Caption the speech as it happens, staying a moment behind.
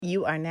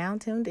You are now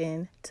tuned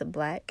in to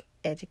Black,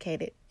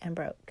 Educated, and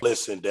Broke.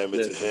 Listen, damn it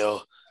to Listen.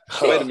 hell.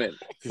 Wait a minute.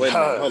 Hold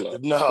on. Wait a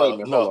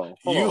minute. No.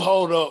 Hold You on.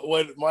 hold up.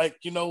 Wait, Mike,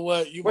 you know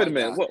what? Wait a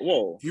minute.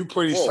 Whoa. You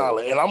pretty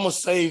solid. And I'm going to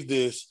save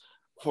this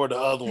for the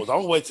other ones. I'm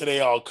going to wait till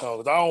they all come.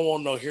 I don't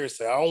want no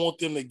hearsay. I don't want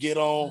them to get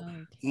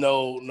on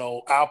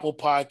no Apple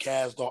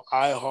Podcast, no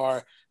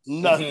iHeart,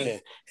 nothing,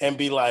 and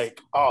be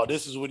like, oh,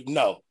 this is what.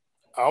 No.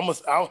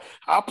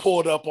 I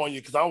pulled up on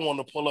you because I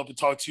want to pull up and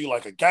talk to you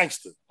like a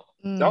gangster.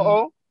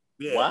 Uh-oh.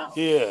 Yeah, wow.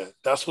 Yeah,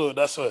 that's what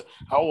I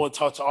want to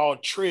talk to all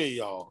three of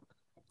y'all.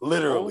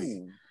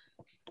 Literally.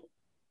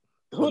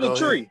 Who the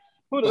tree?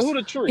 Who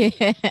the tree?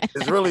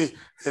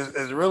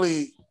 It's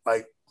really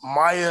like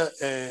Maya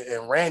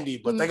and Randy,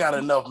 but they got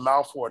enough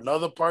mouth for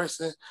another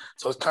person.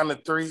 So it's kind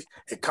of three.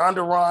 And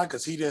kinda Ron,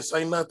 because he didn't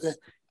say nothing.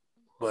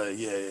 But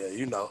yeah,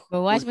 you know.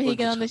 But watch when he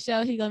get on the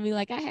show, he gonna be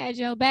like, I had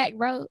your back,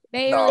 bro.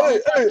 They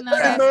weren't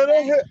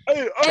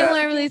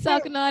really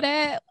talking all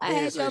that. I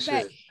had your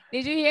back. Shit.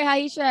 Did you hear how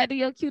he tried to do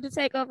your cue to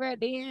take over at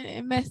the end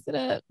and messed it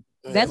up?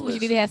 That's what you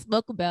need to have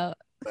smoke about.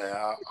 Man,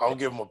 I'll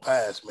give him a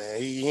pass,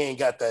 man. He ain't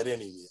got that in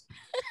him yet.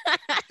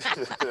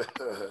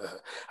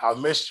 I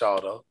missed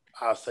y'all though.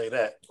 I'll say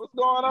that. What's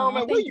going on,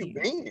 man? Where you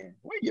been?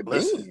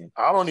 Been?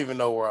 I don't even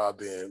know where I've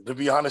been, to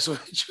be honest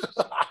with you.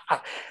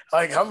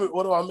 Like,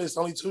 what do I miss?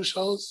 Only 2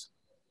 shows?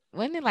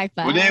 Wasn't it like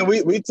 5? Well, then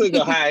we took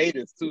a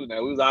hiatus too.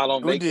 Now we was all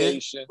on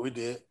vacation. We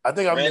did. I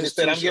think I Randy missed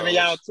said, 2 I'm giving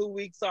y'all 2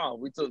 weeks off.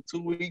 We took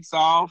 2 weeks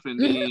off, and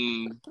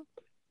then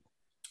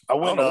I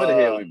went. where the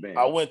hell we been?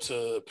 I went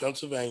to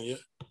Pennsylvania.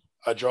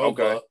 I drove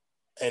up,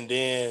 and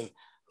then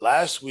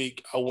last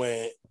week I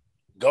went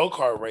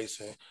go-kart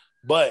racing.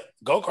 But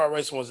go-kart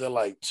racing was at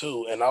like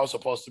 2, and I was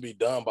supposed to be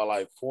done by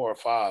like 4 or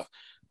 5.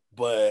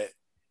 But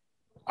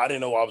I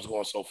didn't know I was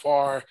going so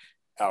far.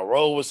 I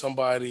rode with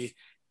somebody,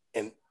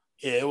 and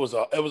yeah, it was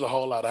a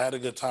whole lot. I had a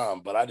good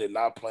time, but I did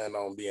not plan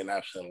on being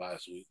absent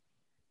last week.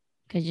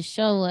 Cause your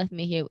show left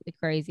me here with the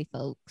crazy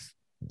folks.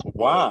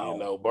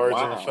 Wow, birds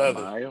of a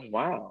feather. Maya,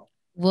 wow.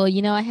 Well,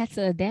 I had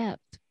to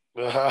adapt.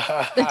 Who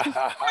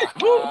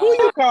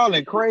you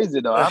calling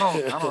crazy though? I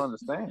don't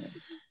understand.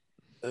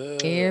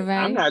 Everybody.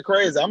 I'm not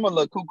crazy. I'm a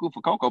little cuckoo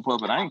for Cocoa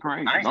Puppet. I ain't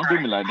crazy. Don't do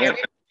me like that.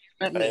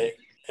 Hey,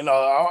 I'm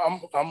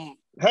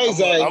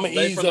gonna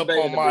ease up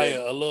on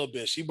Maya a little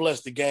bit. She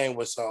blessed the game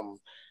with something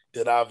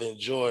that I've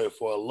enjoyed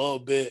for a little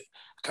bit.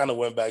 Kind of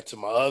went back to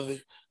my other,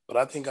 but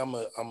I think I'm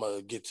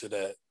gonna get to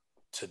that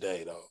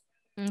today though.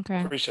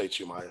 Okay. Appreciate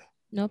you, Maya.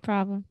 No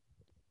problem.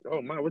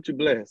 Oh my, what you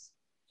blessed?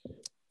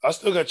 I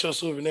still got your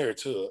souvenir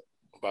too,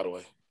 by the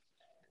way.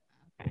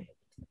 Okay.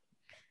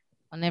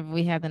 Whenever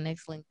we have the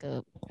next link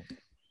up.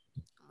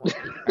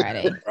 Won't be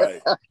Friday.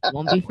 Right.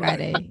 Won't be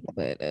Friday.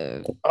 But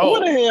where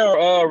the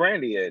hell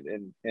Randy at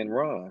and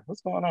Ron?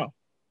 What's going on?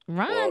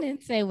 Ron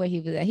didn't say where he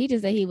was at. He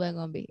just said he wasn't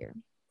gonna be here.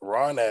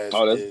 Ron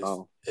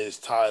is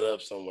tied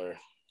up somewhere.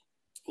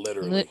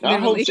 Literally. I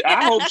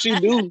hope she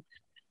do.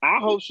 I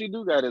hope she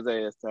do got his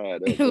ass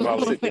tied up.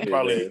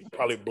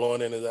 Probably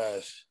blowing in his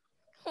ass.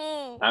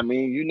 I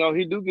mean,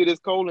 he do get his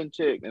colon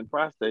checked and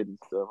prostate and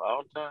stuff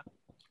all the time.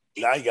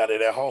 Now he got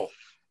it at home.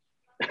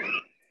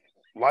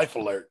 Life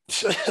alert.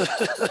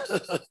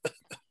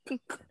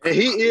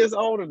 He is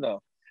old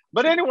enough.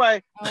 But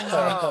anyway,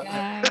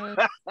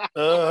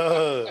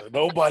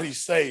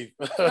 nobody's safe.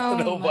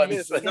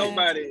 Nobody's safe.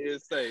 Nobody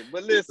is safe.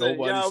 But listen,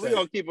 y'all, we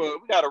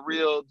got a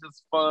real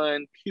just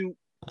fun, cute,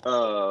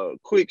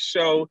 quick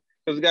show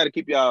because we got to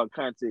keep y'all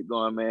content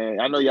going, man.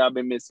 I know y'all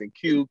been missing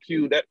Q.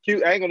 That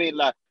Q, I ain't gonna need a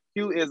lot.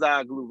 Q is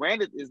our glue.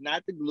 Randy is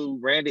not the glue.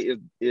 Randy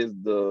is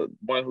the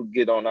one who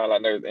get on all our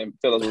nerves and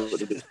tell us what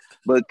to do.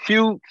 But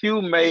Q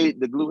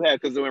made the glue happen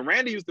because when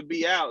Randy used to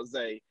be out,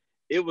 Zay,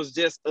 it was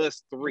just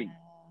us 3.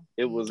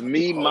 It was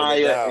me,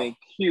 Maya, and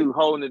Q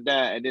holding it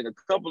down. And then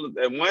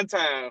at one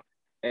time,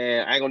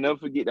 and I ain't gonna never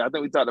forget, I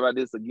think we talked about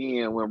this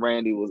again when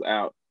Randy was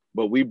out,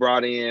 but we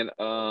brought in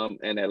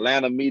an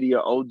Atlanta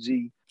media OG,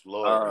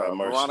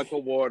 Veronica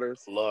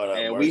Waters.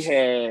 And we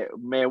had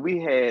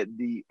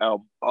the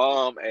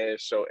bomb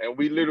ass show. And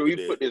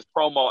we put this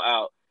promo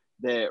out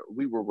that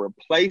we were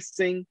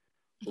replacing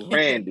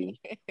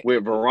Randy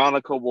with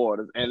Veronica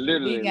Waters. And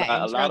literally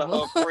a lot of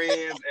her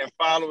friends and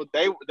followers,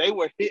 they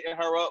were hitting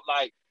her up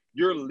like,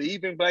 you're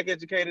leaving Black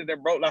Educated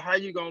and Broke. Like, how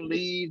you gonna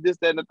leave this,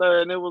 that, and the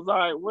third? And it was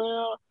like,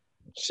 well,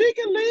 she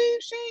can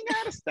leave. She ain't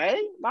gotta stay.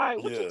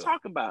 Like, what you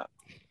talking about?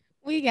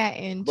 We got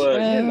in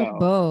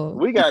trouble.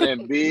 We got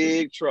in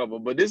big trouble.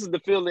 But this is the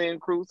fill-in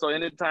crew. So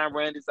anytime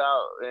Randy's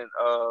out, and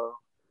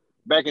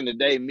back in the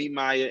day, me,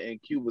 Maya,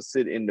 and Q would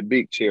sit in the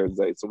big chair.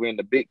 So we're in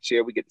the big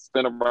chair. We get to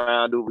spin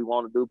around, do what we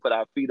want to do, put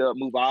our feet up,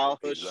 move all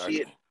her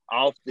shit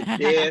off the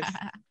desk.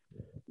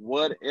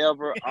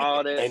 Whatever,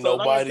 all that. Ain't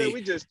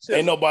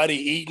nobody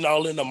eating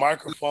all in the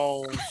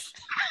microphones.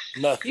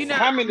 Nothing.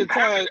 How many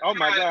times? Oh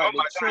my God,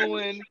 the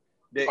chewing,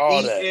 the all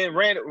eating.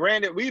 That.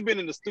 Randy, we've been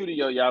in the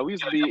studio, y'all. We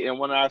used to be in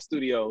one of our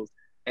studios,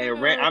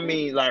 and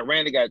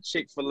Randy got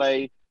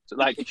Chick-fil-A.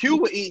 Like Q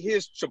would eat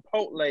his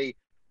Chipotle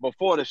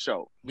before the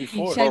show.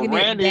 Before so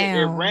Randy,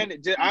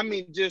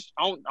 just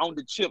on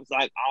the chips,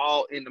 like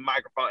all in the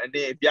microphone. And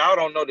then if y'all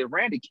don't know that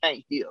Randy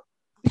can't hear,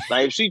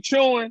 like if she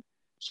chewing,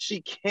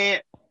 she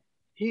can't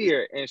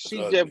hear, and she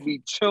just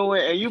be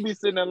chewing, and you be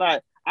sitting there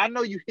like, I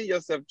know you hear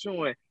yourself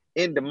chewing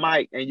in the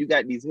mic, and you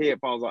got these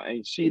headphones on,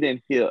 and she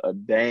didn't hear a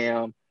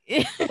damn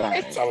thing.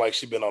 Sound like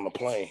she been on the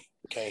plane.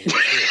 Can't hear.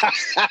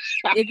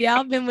 If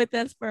y'all been with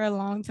us for a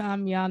long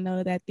time, y'all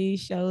know that these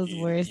shows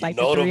where it's like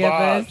the three of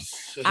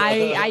us.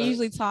 I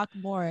usually talk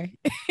more.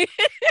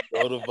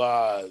 Know the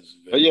vibes.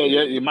 But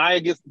yeah.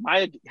 Maya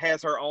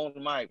has her own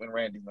mic when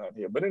Randy's not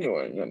here. But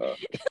anyway,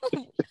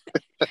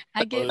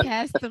 I get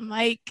past the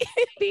mic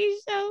in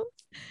these shows,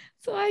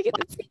 so I get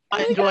to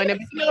enjoying it.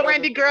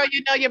 Randy, girl,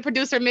 your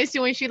producer miss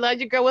you and she loves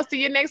you, girl. We'll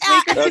see you next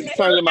week.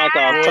 Turn your mic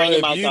off. Turn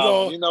your mic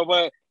off. You know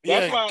what?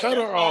 That's why, cut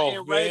her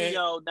off, man.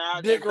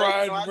 Now, Dick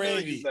riding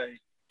Randy.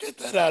 Get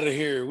that out of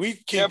here. We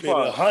keep it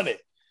 100.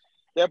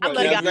 But hold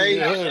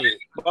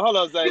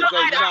on, Zay.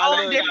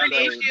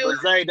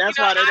 Zay, that's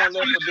why they don't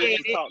let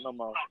producers talk no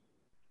more.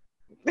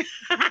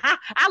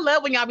 I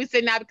love when y'all be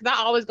sitting out because I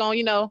always go,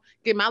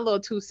 get my little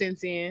 2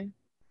 cents in.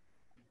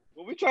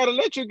 Well, we try to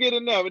let you get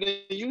in there, but then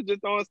you just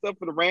throwing stuff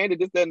for the Randy,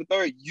 this, that, and the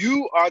third.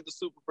 You are the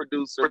super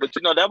producer, but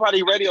that's why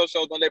these radio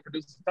shows don't let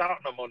producers talk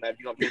no more now. If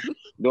you're gonna be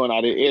doing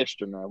all the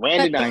extra now.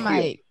 Randy not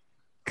here.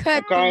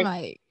 Cut the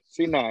mic.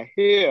 She not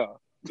here.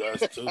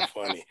 That's too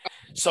funny.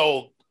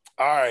 So, all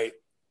right.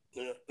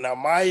 Now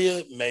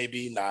Maya,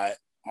 maybe not.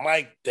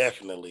 Mike,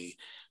 definitely.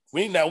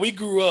 We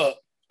grew up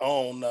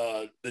on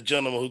the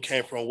gentleman who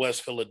came from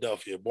West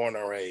Philadelphia, born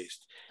and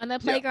raised. On the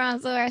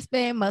playground, so I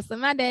spend most of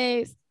my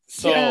days.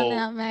 So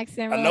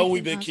I know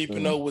we've been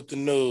keeping up with the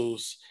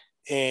news,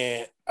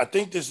 and I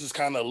think this is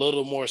kind of a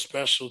little more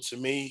special to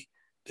me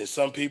than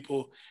some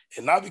people,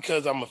 and not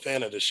because I'm a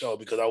fan of the show,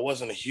 because I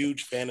wasn't a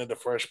huge fan of the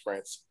Fresh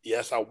Prince.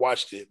 Yes, I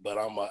watched it, but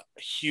I'm a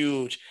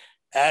huge,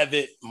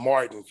 avid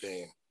Martin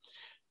fan.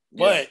 Yeah.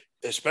 But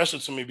it's special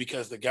to me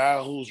because the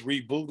guy who's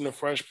rebooting the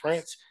Fresh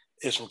Prince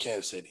is from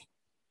Kansas City.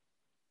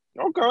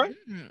 Okay.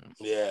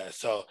 Yeah,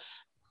 so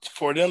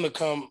for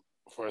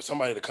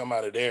somebody to come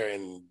out of there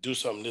and do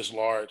something this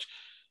large,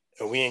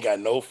 and we ain't got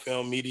no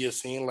film media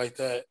scene like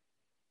that,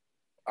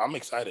 I'm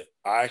excited.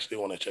 I actually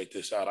want to check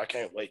this out. I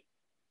can't wait.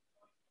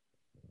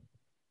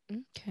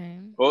 Okay.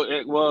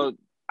 Well,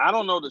 I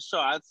don't know the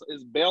show.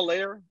 It's Bel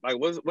Air. Like,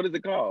 what is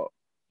it called?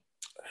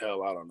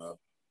 Hell, I don't know.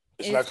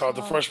 It's not called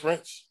The Fresh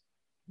Prince?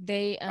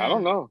 I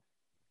don't know.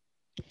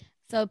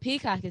 So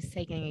Peacock is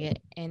taking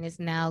it, and it's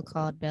now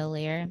called Bel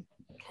Air.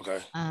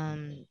 Okay.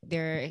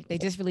 They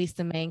just released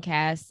the main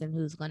cast and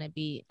who's gonna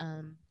be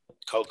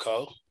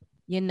Coco.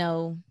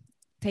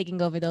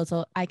 Taking over those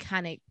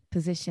iconic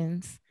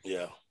positions.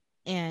 Yeah.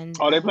 And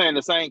they're playing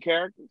the same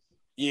characters?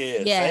 Yeah.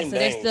 Yeah, so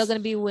they're still gonna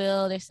be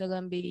Will, they're still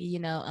gonna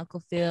be,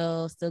 Uncle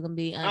Phil, still gonna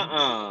be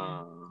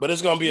but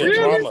it's gonna be a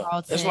drama.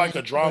 Carlton, it's like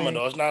a drama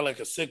though. It's not like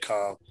a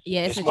sitcom.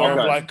 Yeah, it's more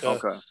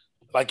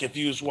like if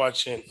you was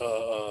watching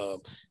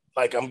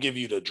like I'm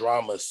giving you the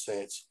drama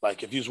sense.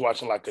 Like if you was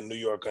watching like a New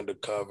York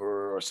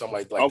Undercover or something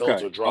like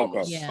those are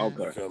dramas. Yeah.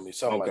 Okay. You feel me?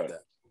 Something like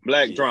that.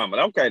 Black drama.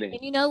 Okay then.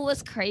 And you know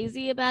what's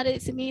crazy about it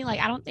to me? Like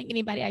I don't think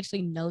anybody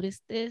actually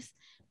noticed this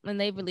when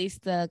they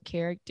released the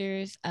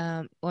characters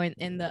or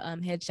in the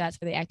headshots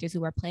for the actors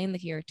who are playing the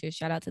characters.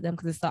 Shout out to them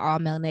because it's the all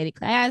melanated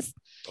cast.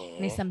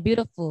 And there's some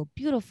beautiful,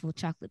 beautiful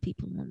chocolate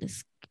people on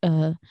this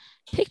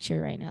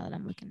picture right now that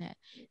I'm looking at.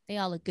 They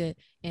all look good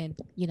and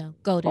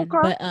golden.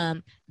 Okay. But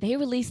they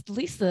released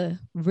Lisa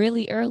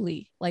really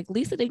early. Like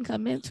Lisa didn't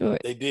come into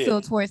it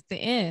till towards the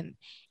end.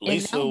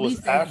 Lisa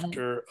was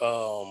after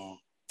what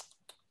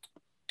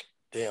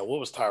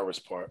was Tyra's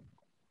part?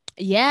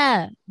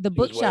 Yeah, the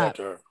bookshop.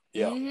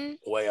 Yeah,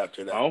 way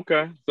after that.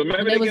 Okay, so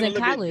maybe they was in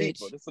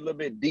college. It's a little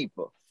bit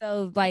deeper.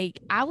 So, like,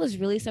 I was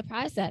really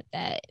surprised at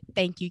that.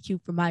 Thank you,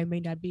 Q, for Maya may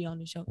not be on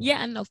the show.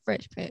 Yeah, I know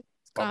Fresh Prince.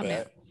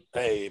 Comment.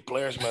 Hey,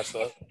 players mess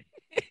up.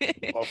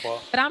 But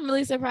I'm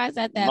really surprised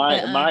at that.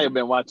 Maya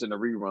been watching the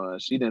rerun.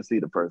 She didn't see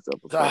the first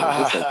episode.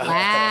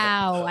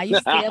 Wow, I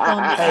used to stay up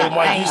on. Hey,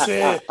 Mike, you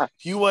said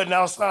you wasn't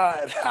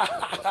outside.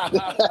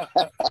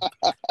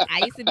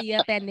 I used to be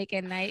up at Nick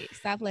at Night.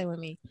 Stop playing with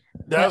me.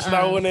 That's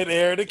not when it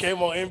aired. It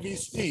came on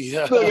NBC.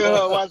 I told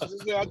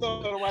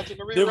her watching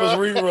the reruns. It was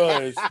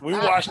reruns. We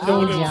watched it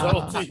when it was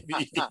on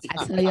TV.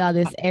 I tell y'all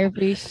this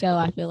every show.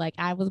 I feel like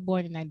I was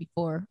born in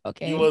 '94.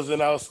 Okay, you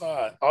wasn't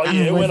outside. Oh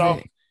yeah, it went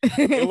off.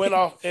 It went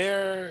off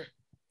air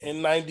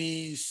in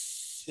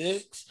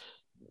 '96.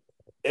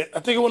 I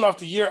think it went off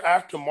the year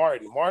after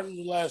Martin.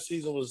 Martin's last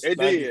season was. It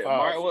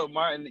 95. Did.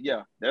 Martin.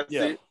 Yeah, that's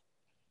it.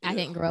 I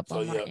didn't grow up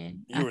on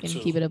Martin. I can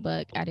keep it a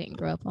buck. I didn't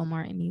grow up on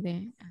Martin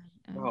either.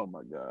 Oh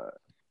my God.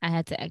 I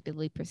had to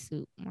actively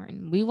pursue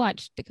Martin. We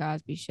watched The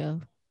Cosby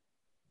Show.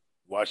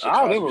 Watched the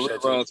Cosby Show.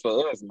 Reruns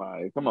for us,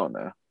 Mike. Come on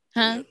now.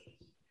 Huh?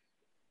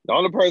 The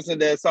only person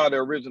that saw the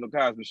original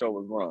Cosby Show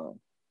was Ron.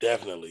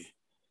 Definitely.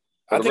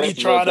 I think he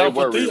tried out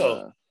for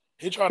Theo.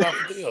 He tried out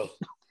for Theo.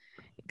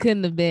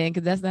 couldn't have been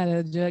because that's not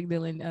a drug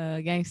dealing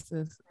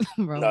gangster.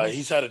 No,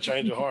 he's had a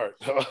change of heart.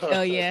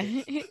 Oh yeah,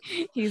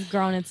 he's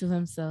grown into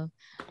himself.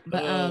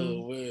 But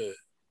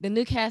the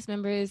new cast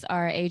members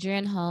are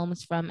Adrian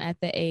Holmes from At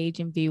the Age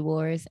and V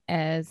Wars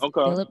as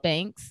Philip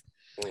Banks,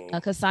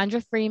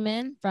 Cassandra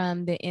Freeman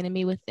from The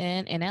Enemy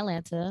Within in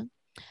Atlanta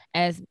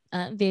as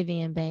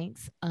Vivian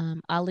Banks,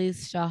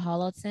 Alice Shaw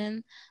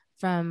Holloton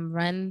from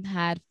Run,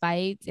 Hide,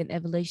 Fight, and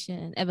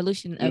Evolution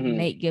of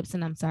Nate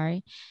Gibson,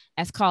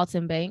 as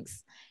Carlton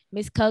Banks.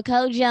 Miss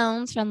Coco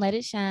Jones from Let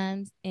It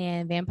Shine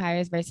and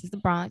Vampires versus the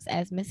Bronx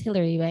as Miss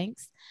Hillary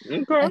Banks.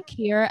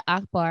 Akira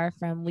Akbar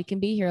from We Can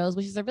Be Heroes,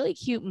 which is a really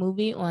cute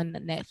movie on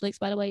Netflix,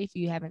 by the way. If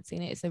you haven't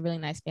seen it, it's a really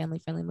nice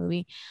family-friendly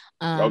movie.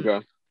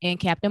 And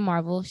Captain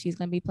Marvel, she's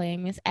going to be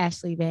playing Miss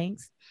Ashley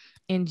Banks.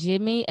 And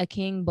Jimmy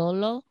Aking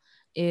Bolo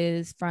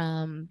is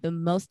from The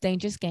Most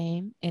Dangerous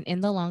Game and In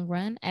the Long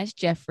Run as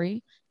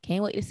Jeffrey.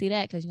 Can't wait to see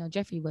that because,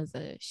 Jeffrey was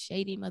a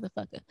shady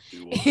motherfucker.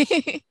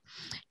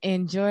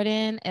 And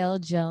Jordan L.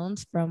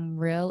 Jones from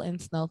Real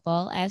and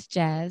Snowfall as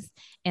Jazz.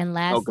 And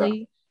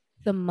lastly,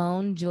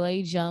 Simone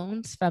Joy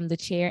Jones from The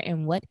Chair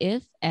and What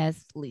If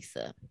as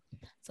Lisa.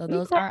 So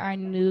those are our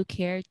new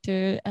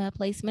character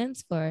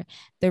placements for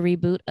the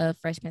reboot of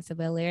Fresh Prince of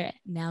Bel-Air,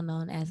 now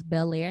known as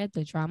Bel-Air,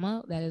 the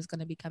drama that is going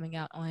to be coming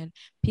out on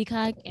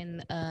Peacock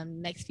in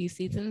next few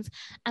seasons.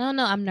 I don't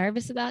know. I'm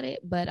nervous about it,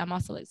 but I'm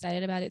also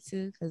excited about it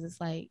too because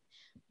it's like,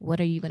 what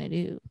are you going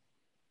to do?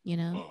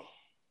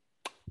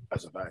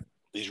 That's a fact.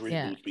 These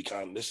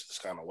reboots this is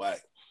kind of whack.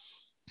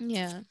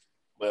 Yeah.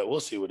 But we'll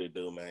see what they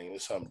do, man.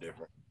 It's something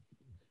different.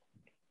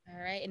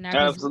 All right. And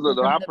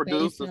absolutely. Our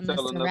producer's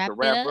telling us to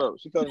wrap up.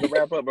 She's telling us to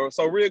wrap up, bro.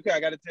 So real quick, I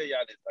got to tell y'all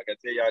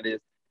this.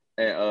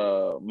 And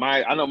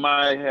I know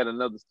Maya had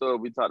another story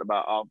we talked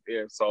about off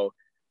air. So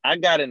I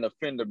got in a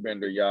fender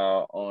bender,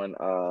 y'all,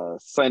 on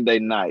Sunday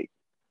night,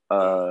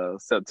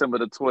 September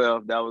the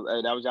 12th. That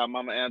was y'all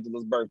Mama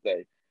Angela's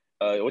birthday.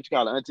 What you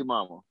call it, Auntie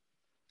Mama?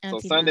 So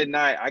Sunday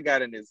night, I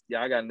got in this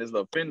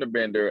little fender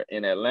bender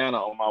in Atlanta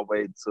on my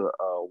way to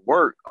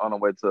work, on the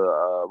way to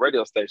a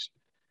radio station.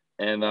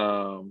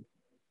 And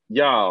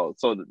y'all,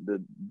 so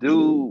the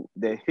dude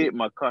that hit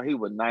my car, he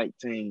was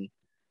 19,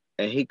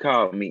 and he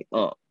called me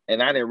up,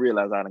 and I didn't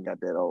realize I done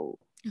got that old.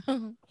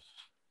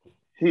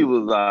 He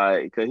was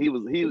like, cause he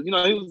was a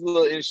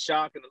little in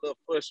shock and a little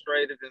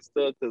frustrated and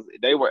stuff, cause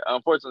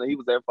unfortunately, he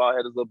was at fault,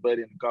 had his little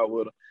buddy in the car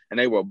with him, and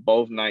they were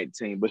both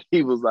 19, but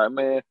he was like,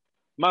 man,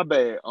 my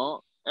bad,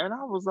 and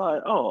I was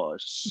like, oh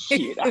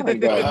shit, I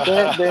done got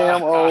that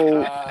damn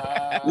old.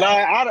 Like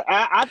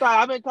I thought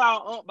I've been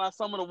called by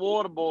some of the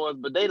water boys,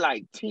 but they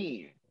like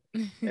 10.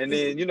 And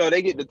then,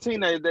 they get the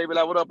teenagers, they be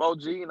like, what up,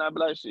 OG? And I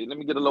be like, shit, let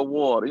me get a little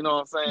water. You know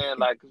what I'm saying?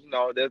 Like,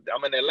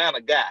 I'm an Atlanta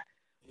guy.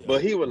 Yeah.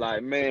 But he was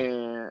like,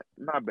 man,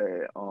 my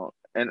bad.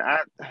 And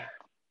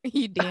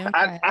you damn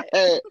I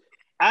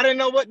didn't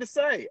know what to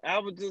say. I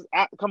was just,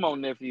 come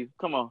on, nephew.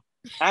 Come on.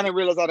 I didn't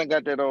realize I done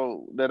got that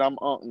old, that I'm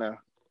now.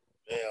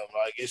 Damn,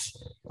 like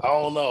I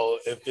don't know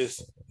if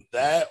it's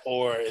that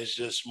or it's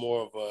just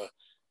more of a,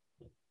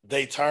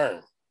 they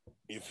turn.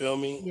 You feel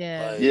me?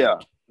 Yeah.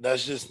 Like,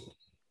 that's just,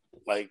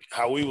 like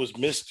how we was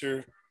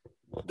Mr.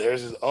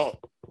 There's his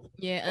uncle.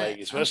 Yeah. Like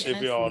especially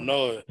if you all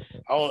know it.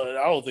 I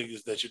don't think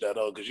it's that you're that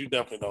old because you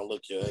definitely don't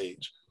look your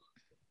age.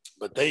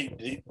 But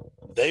they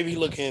be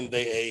looking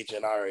their age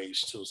and our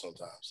age too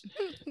sometimes.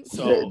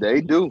 So they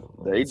do.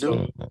 Maybe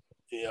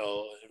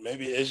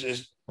it's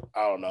just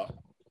I don't know.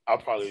 I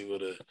probably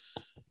would have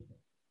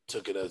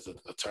took it as a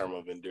term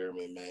of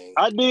endearment, man.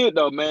 I did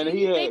though, man.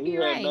 He had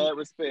mad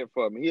respect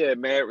for me. He had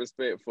mad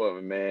respect for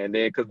me, man.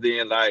 Then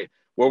like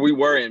where we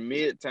were in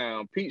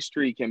Midtown,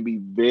 Peachtree can be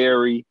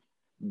very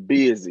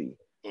busy.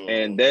 Mm-hmm.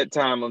 And that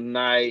time of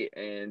night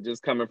and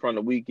just coming from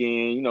the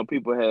weekend,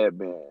 people had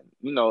been,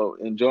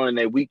 enjoying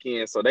their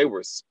weekend. So they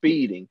were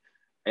speeding.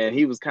 And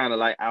he was kind of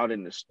like out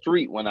in the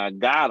street when I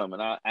got him.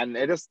 And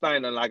this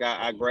thing, like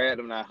I grabbed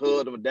him and I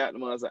hugged him and dapped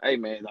him. And I said, hey,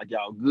 man, like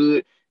y'all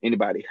good?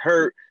 Anybody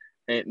hurt?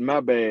 And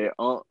my bad.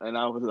 And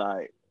I was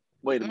like,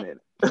 wait a minute.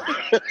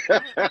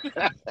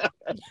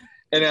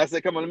 And I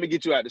said, come on, let me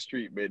get you out the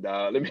street, man,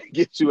 dog. Let me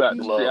get you out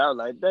the street. I was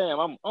like, damn,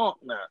 I'm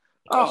now.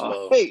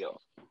 Oh,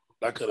 hell.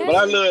 But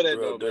I love that,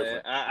 though,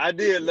 different. Man. I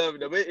did love it,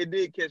 though. It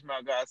did catch my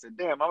eye. I said,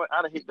 damn, I'd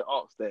have hit the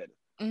status.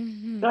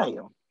 Mm-hmm.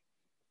 Damn.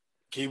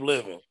 Keep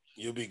living.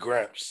 You'll be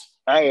Gramps.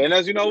 Hey, and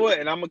as you know what?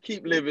 And I'm going to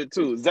keep living,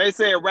 too. Zay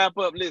said, wrap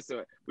up.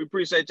 Listen, we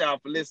appreciate y'all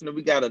for listening.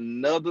 We got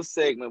another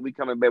segment. We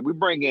coming back. We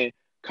bring in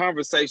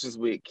conversations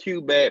with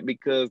Q back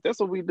because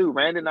that's what we do.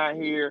 Randy not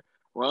here.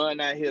 Ron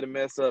not here to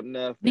mess up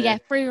nothing. We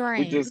got free reign.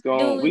 We just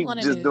doing what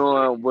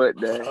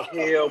the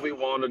hell we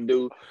want to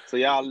do. So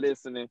y'all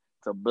listening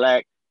to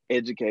Black,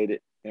 Educated,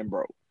 and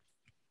Broke.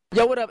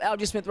 Yo, what up?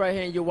 Algie Smith right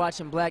here, and you're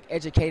watching Black,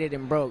 Educated,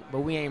 and Broke.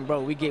 But we ain't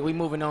broke. We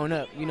moving on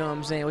up. You know what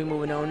I'm saying? We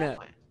moving on up.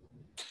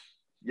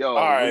 Yo,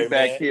 we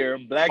back here,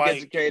 Black, Mike.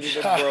 Educated,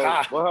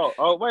 and Broke.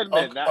 Well, wait a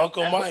minute.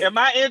 Uncle Mike. Am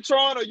I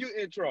introing or you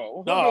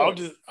intro? No,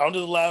 I'm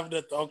just laughing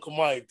at the Uncle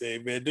Mike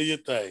thing, man. Do your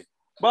thing.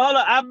 But hold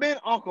on, I've been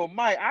Uncle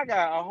Mike. I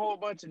got a whole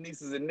bunch of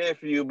nieces and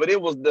nephews, but it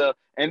was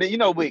and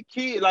then with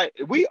kids, like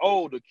we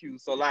older Q,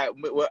 so like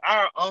with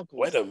our uncles,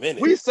 wait a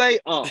minute, we say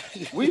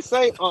we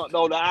say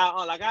though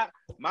our like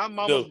my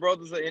mama's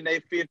brothers are in their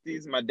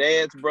 50s, my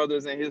dad's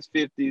brothers in his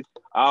 50s,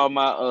 all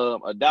my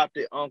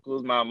adopted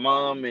uncles, my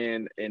mom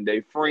and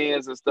their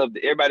friends and stuff,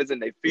 everybody's in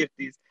their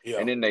 50s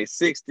and in their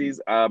 60s.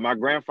 My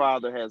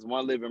grandfather has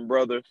one living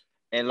brother,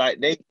 and like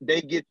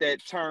they get that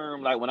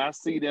term, like when I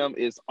see them,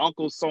 it's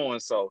Uncle so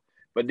and so.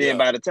 But then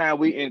by the time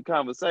we in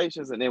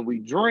conversations and then we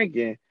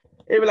drinking,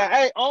 it be like,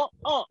 hey, hold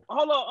on,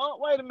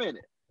 wait a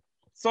minute.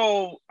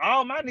 So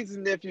all my nieces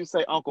and nephews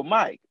say Uncle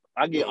Mike.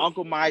 I get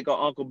Uncle Mike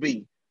or Uncle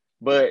B.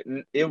 But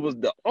it was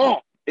the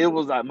it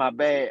was like my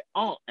bad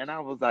and I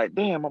was like,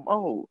 damn, I'm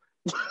old.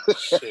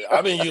 Shit,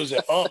 I've been using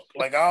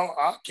like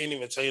I can't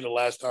even tell you the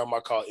last time I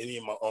called any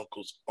of my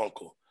uncles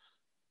uncle.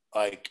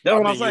 Like that's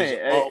I've what been I'm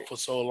saying. using for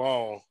so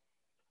long.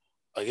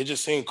 Like it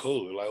just seemed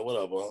cool. Like what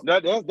up,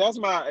 That's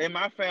in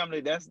my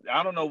family.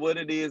 I don't know what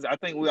it is. I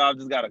think we all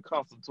just got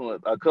accustomed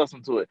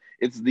to it.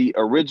 It's the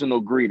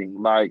original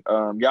greeting. Like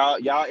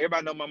y'all,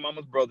 everybody know my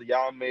mama's brother.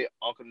 Y'all met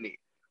Uncle Nick.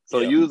 So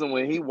using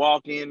when he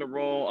walk in the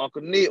room,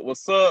 Uncle Nick,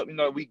 what's up?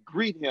 We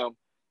greet him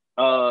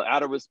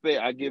out of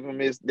respect. I give him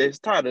his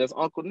title. That's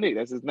Uncle Nick.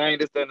 That's his name.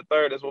 This, that, and the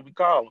third. That's what we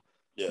call him.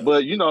 Yeah.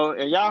 But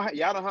and y'all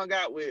done hung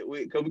out with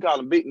because we call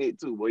him Big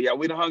Nick too. But yeah,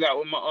 we done hung out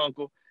with my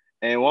uncle.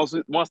 And once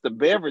the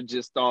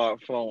beverages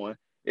start flowing,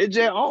 it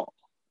just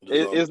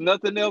it's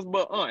nothing else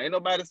but ain't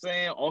nobody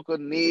saying Uncle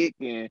Nick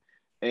and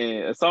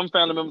some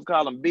family members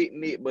call him Big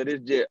Nick, but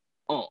it's just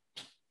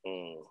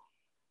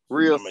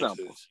real simple.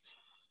 Sense.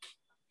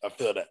 I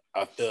feel that.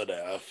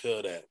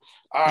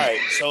 All right,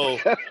 so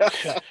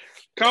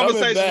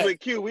conversations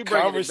with Q. We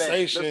bring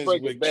conversations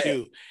with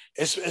Q.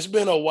 It's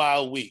been a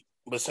wild week,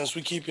 but since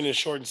we're keeping it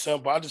short and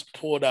simple, I just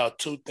pulled out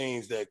two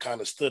things that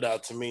kind of stood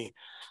out to me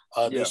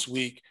this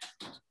week.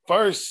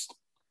 First,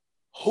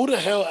 who the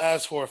hell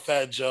asked for a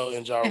Fat Joe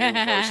and Ja Rule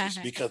versus?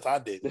 Because I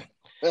didn't.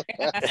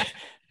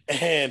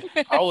 And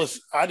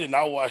I did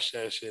not watch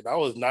that shit. I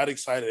was not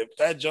excited.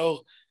 Fat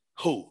Joe,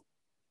 who?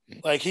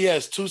 Like he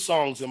has two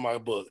songs in my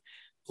book.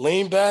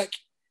 Lean Back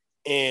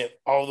and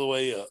All the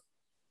Way Up.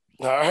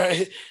 All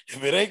right.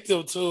 If it ain't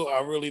them two,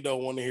 I really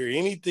don't want to hear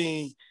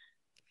anything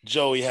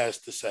Joey has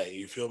to say.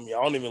 You feel me?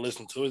 I don't even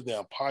listen to his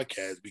damn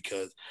podcast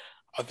because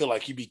I feel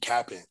like he be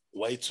capping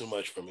way too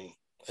much for me.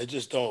 It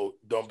just don't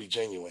be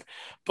genuine.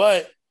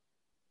 But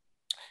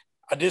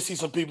I did see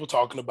some people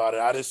talking about it.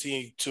 I didn't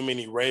see too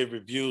many rave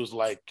reviews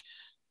like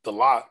the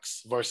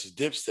Lox versus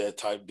Dipset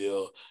type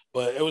deal.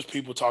 But it was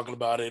people talking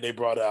about it. They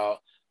brought out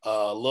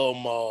Lil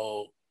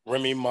Mo,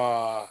 Remy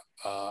Ma,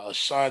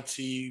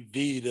 Ashanti,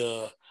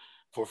 Vita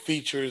for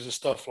features and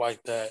stuff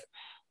like that.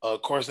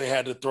 Of course, they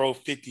had to throw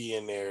 50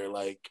 in there.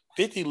 Like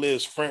 50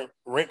 lives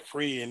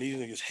rent-free in these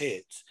niggas'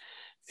 heads.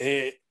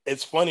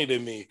 It's funny to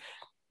me.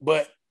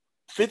 But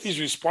 50's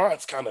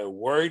response kind of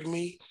worried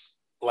me,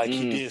 like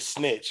he did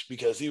snitch,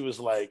 because he was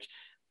like,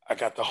 I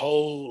got the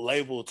whole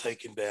label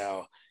taken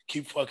down.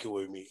 Keep fucking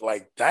with me.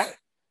 Like that.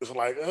 It's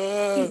like,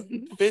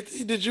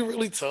 50, did you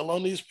really tell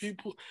on these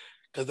people?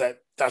 Because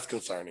that's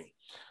concerning.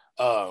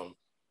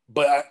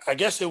 But I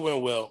guess it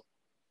went well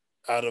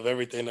out of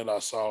everything that I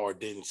saw or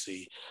didn't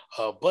see.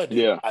 But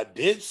I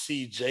did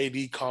see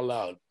JD call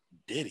out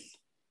Diddy.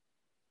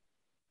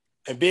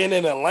 And being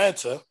in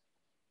Atlanta,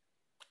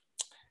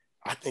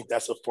 I think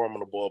that's a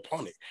formidable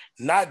opponent.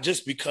 Not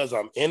just because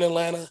I'm in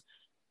Atlanta,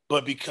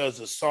 but because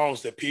the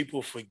songs that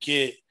people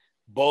forget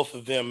both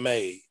of them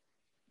made.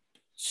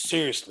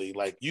 Seriously,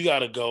 like you got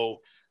to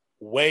go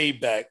way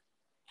back,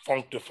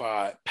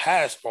 Funkdafied,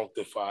 past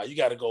Funkdafied. You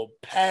got to go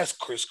past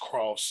Criss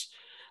Cross.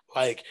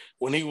 Like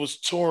when he was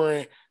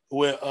touring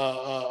with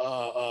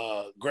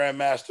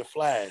Grandmaster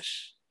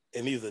Flash,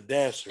 and he's a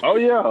dancer. Oh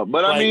yeah,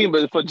 but like, I mean,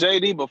 but for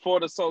JD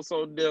before the So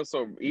deal,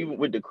 so even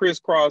with the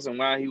Criss Cross and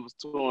while he was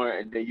touring,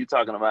 and then you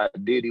talking about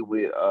Diddy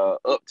with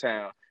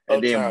Uptown,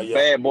 and then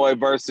Bad Boy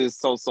versus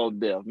So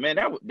Def. Man,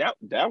 that would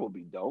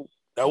be dope.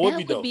 That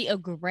would be a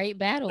great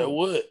battle.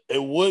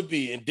 It would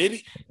be. And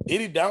Diddy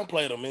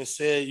downplayed him and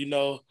said,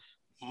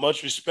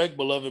 much respect,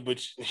 beloved,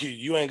 but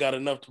you ain't got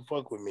enough to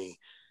fuck with me.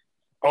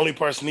 Only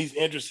person he's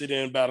interested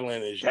in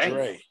battling is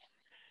Dre.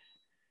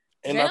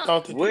 And I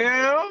thought that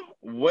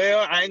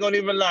well, I ain't gonna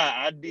even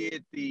lie. I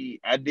did the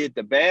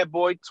Bad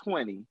Boy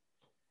 20,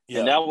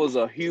 and that was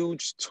a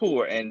huge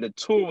tour, and the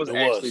tour was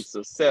actually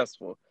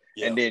successful.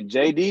 Yeah. And then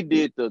JD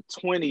did the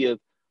 20th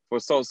for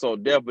So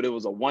Def, but it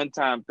was a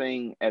one-time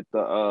thing at the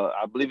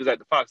I believe it was at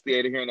the Fox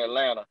Theater here in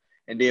Atlanta.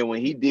 And then when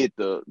he did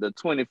the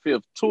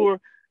 25th tour,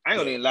 I ain't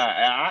gonna even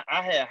lie.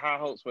 I had high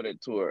hopes for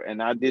that tour,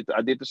 and I did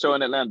the show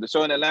in Atlanta. The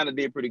show in Atlanta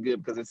did pretty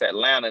good because it's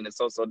Atlanta and it's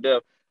So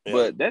Def. Yeah.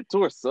 But that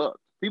tour sucked.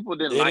 People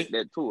didn't like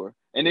that tour,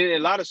 and then a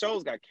lot of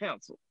shows got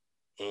canceled.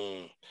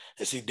 And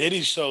see,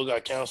 Diddy's show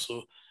got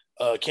canceled.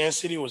 Kansas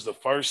City was the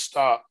first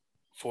stop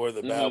for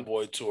the Bad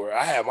Boy tour.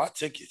 I had my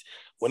tickets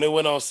when it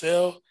went on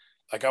sale.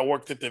 Like I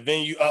worked at the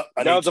venue.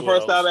 That was the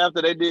first time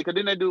after they did. Cause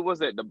didn't they do? Was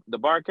that the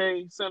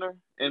Barcade Center?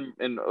 And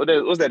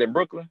was that in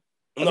Brooklyn?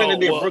 I think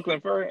they did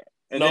Brooklyn first.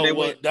 And then they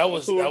went that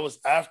was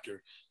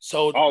after.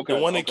 So the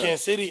one in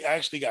Kansas City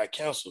actually got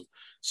canceled.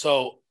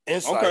 So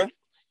inside,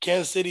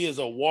 Kansas City is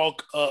a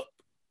walk-up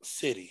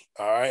city.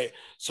 All right.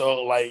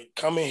 So like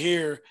coming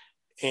here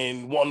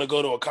and wanting to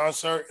go to a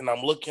concert, and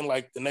I'm looking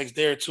like the next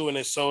day or two, and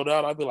it's sold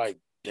out. I'd be like,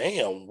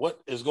 damn, what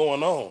is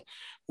going on?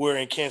 Where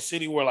in Kansas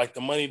City, where like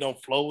the money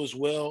don't flow as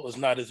well, it's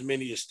not as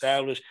many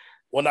established.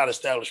 Well, not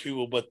established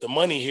people, but the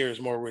money here is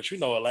more rich. You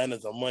know,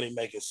 Atlanta's a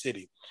money-making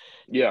city.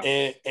 Yeah.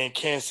 And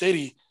Kansas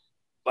City,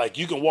 like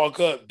you can walk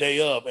up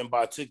day of and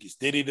buy tickets.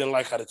 Diddy didn't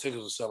like how the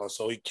tickets were selling,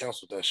 so he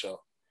canceled that show.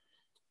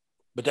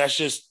 But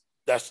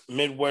that's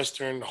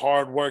Midwestern,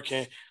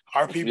 hardworking.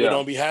 Our people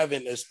don't be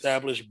having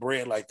established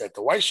bread like that.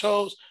 The white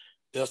shows,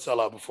 they'll sell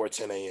out before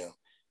 10 a.m.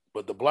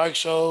 But the black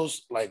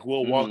shows, like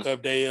we'll walk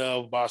up day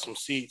of, buy some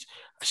seats.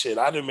 Shit,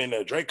 I'd have been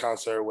at a Drake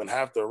concert when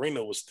half the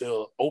arena was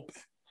still open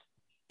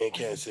in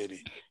Kansas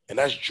City. And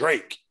that's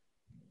Drake.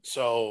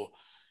 So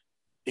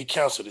he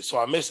canceled it. So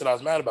I missed it. I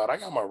was mad about it. I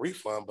got my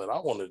refund, but I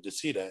wanted to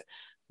see that.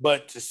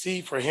 But to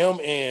see for him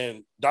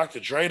and Dr.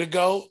 Dre to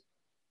go,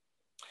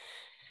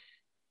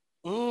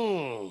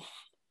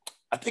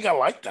 I think I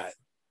like that.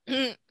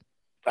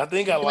 I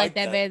think I like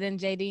that better than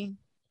JD.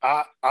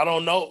 I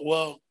don't know.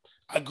 Well,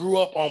 I grew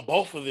up on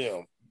both of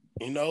them.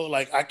 You know,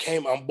 like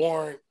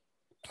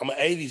I'm an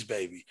 80s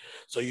baby.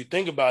 So you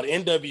think about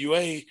it,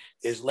 NWA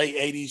is late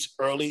 80s,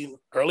 early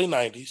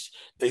 90s.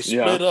 They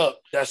split up.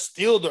 That's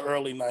still the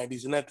early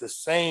 90s. And at the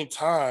same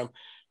time,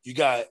 you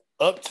got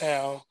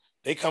Uptown.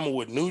 They coming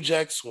with New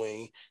Jack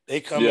Swing.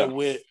 They coming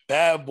with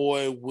Bad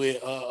Boy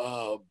with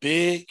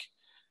Big.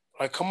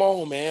 Like, come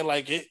on, man.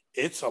 Like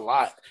it's a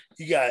lot.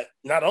 You got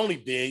not only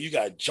Big, you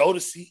got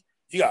Jodeci,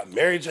 you got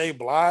Mary J.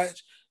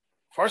 Blige.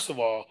 First of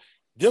all,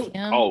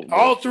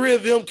 all three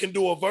of them can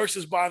do a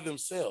verses by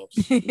themselves.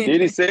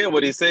 Diddy said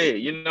what he said.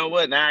 You know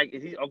what? Now,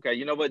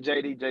 you know what?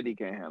 JD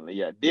can't handle it.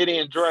 Yeah, Diddy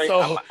and Dre.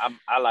 So,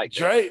 I like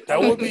Dre.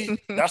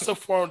 That's a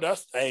form.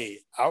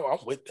 I'm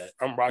with that.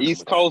 I'm rocking.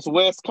 East Coast,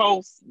 West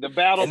Coast, the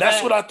battle. And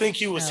that's what I think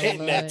he was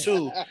hitting at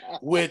too,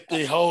 with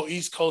the whole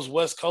East Coast,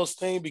 West Coast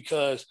thing,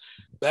 because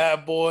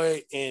Bad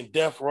Boy and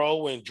Death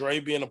Row and Dre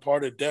being a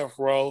part of Death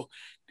Row,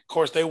 of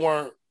course they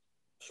weren't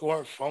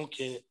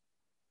funking.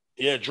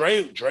 Yeah,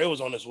 Dre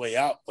was on his way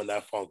out when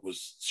that funk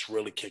was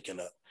really kicking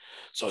up.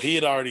 So he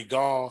had already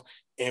gone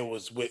and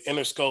was with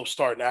Interscope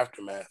starting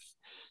Aftermath.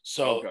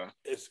 So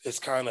it's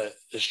kind of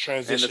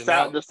transition.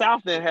 And the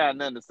South didn't have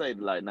nothing to say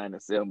to like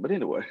 97, but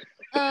anyway.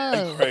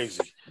 Oh,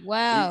 crazy.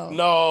 Wow.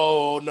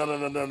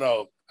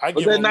 No. I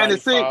give him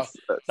 96.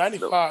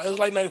 95. It was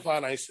like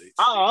 95, 96.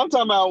 I'm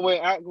talking about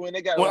when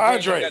they got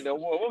Andre. Got the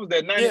award. What was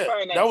that? 95,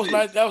 yeah,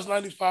 96? That was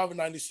 95 and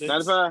 96.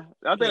 95?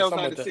 I think that was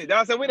 96.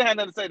 I said we didn't have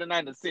nothing to say to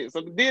 96.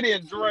 So Diddy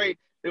and Dre,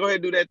 they go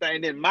ahead and do that thing.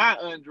 And then my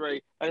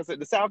Andre, like I said,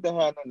 the South didn't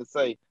have nothing to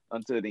say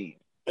until then.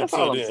 That's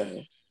all I'm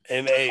saying.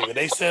 And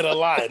they said a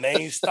lot and they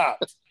ain't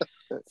stopped.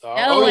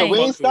 So we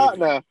ain't stopped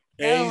now.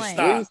 They ain't stopped.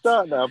 We ain't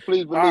stopped now.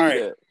 Please believe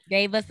that.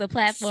 Gave us a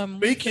platform.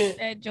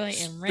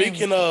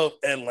 Speaking of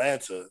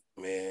Atlanta,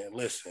 man,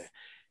 listen.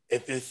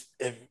 If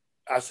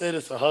I said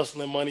it's a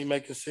hustling, money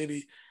making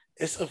city,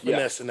 it's a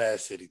finessing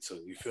ass city too.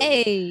 You feel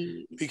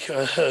me?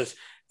 Because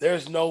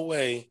there's no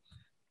way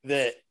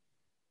that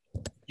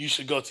you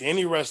should go to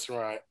any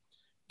restaurant,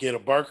 get a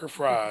burger,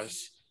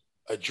 fries,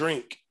 a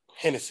drink,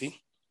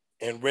 Hennessy,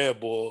 and Red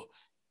Bull,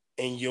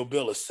 and your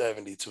bill is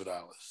 $72.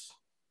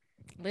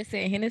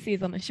 Listen, Hennessy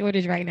is on the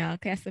shortage right now.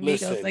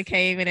 Casamigos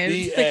came in and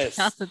took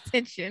y'all's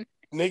attention.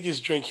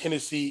 Niggas drink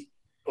Hennessy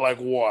like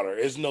water.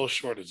 There's no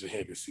shortage of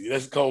Hennessy.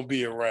 That's gonna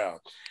be around.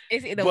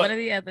 It's either one or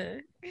the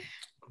other.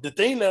 The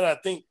thing that I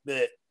think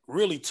that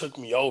really took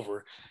me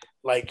over,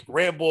 like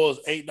Red Bull is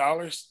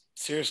 $8.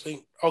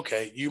 Seriously?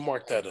 Okay, you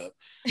mark that up.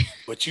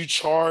 But you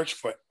charge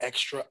for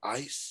extra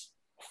ice,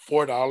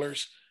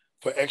 $4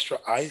 for extra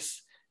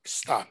ice.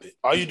 Stop it.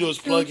 All you do is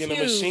plug in a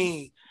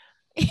machine.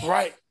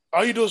 Right.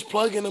 All you do is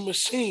plug in a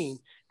machine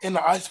and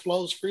the ice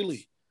flows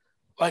freely.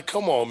 Like,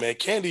 come on, man.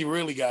 Candy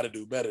really got to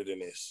do better than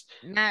this.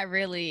 Not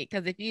really,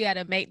 because if you got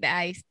to make the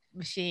ice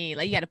machine,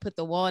 like you got to put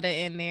the water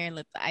in there and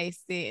let the ice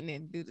sit and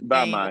then do the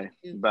Bye.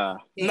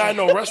 Not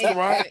no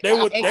restaurant. They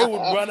would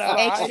run out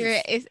of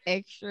ice. It's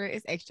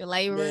extra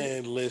labor.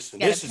 Man, listen,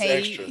 this is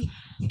extra.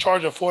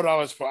 Charging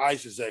 $4 for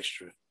ice is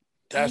extra.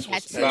 That's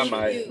what's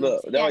extra.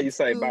 Look, that's what you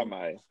say. Bye,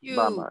 my.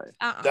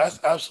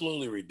 That's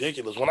absolutely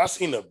ridiculous. When I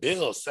seen the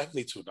bill,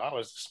 $72,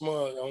 this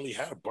mug only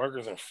had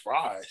burgers and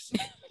fries.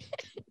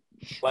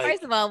 Like,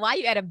 first of all, why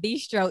you at a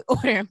bistro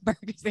ordering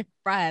burgers and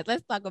fries?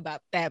 Let's talk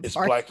about that. It's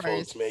black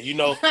folks, man. You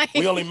know,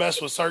 we only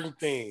mess with certain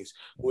things.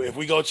 If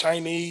we go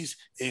Chinese,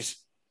 it's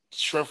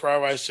shrimp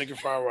fried rice, chicken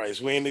fried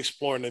rice. We ain't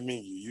exploring the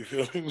menu. You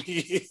feel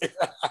me?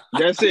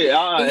 That's it.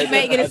 You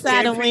may get a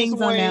side of wings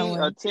on that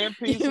one. A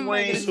 10-piece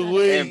wing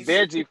and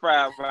veggie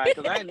fried rice.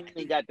 Because I ain't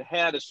even got to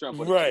have the shrimp.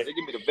 Right. They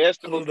give me the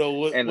vegetables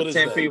and the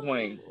 10-piece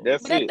wing.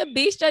 That's it. At the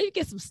bistro, you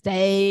get some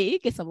steak, you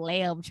get some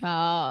lamb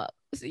chops.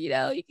 You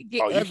know, you can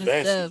get other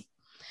stuff.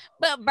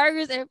 But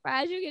burgers and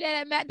fries, you get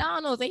that at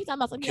McDonald's. And you talking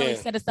about something you only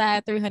set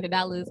aside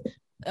 $300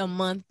 a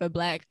month for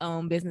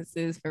Black-owned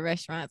businesses for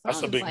restaurants.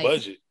 That's a big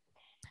budget.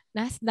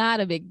 That's not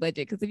a big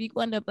budget because if you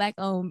go into a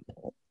Black-owned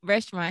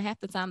restaurant, half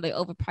the time they're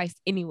overpriced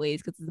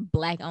anyways because it's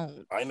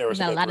Black-owned. I ain't never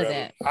spent a lot of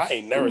that. I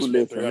ain't never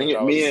spent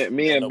 $300.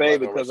 Me and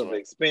baby, because of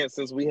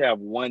expenses, we have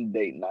one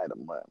date night a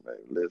month,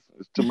 baby. Listen,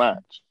 it's too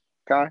much.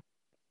 Okay.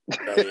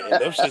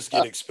 And them shits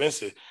get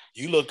expensive.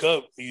 You look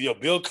up, your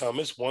bill come,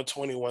 it's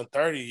 $120,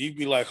 $130. You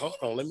be like, hold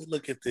on, let me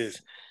look at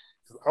this.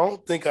 I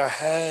don't think I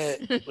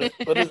had,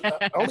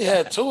 I only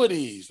had 2 of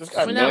these.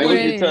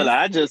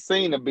 I just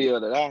seen the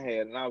bill that I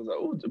had, and I was like,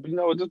 oh, you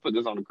know what? Just put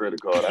this on the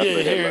credit card.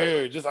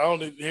 Here's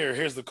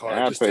the card.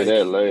 I'll pay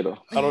that later.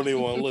 I don't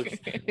even want to look.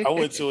 I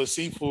went to a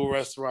seafood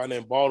restaurant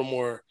in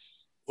Baltimore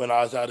when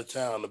I was out of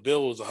town. The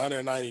bill was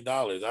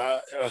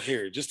 $190.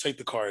 Here, just take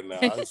the card now.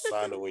 I'll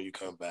sign it when you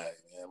come back,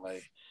 man.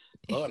 Like,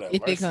 Lord have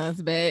if mercy. it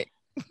comes back.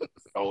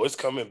 Oh, it's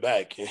coming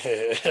back.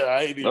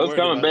 I ain't even it's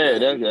coming back.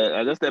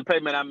 That's that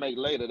payment I make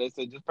later. They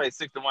said just pay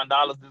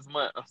 $61 this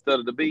month instead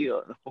of the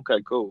bill.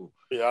 Okay, cool.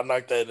 Yeah, I'll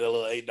knock that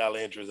little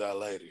 $8 interest out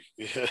later.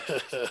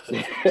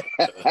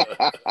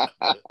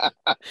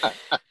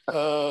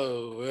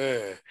 Oh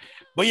man.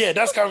 But yeah,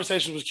 that's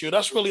conversation was cute.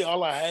 That's really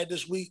all I had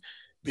this week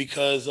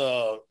because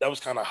that was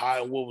kind of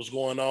high on what was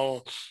going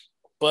on.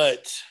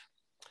 But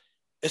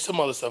it's some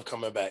other stuff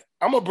coming back.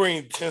 I'm gonna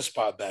bring 10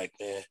 Spot back,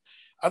 man.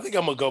 I think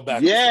I'm gonna go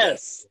back.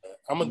 Yes,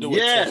 I'm gonna do a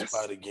 10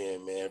 Spot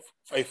again, man.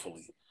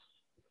 Faithfully,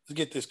 let's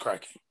get this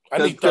cracking. I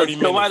need 30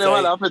 minutes.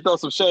 I'm gonna throw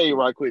some shade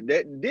right quick.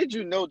 Did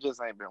you know just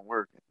ain't been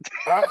working?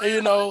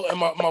 And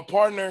my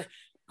partner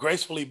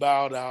gracefully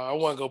bowed out. I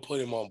want to go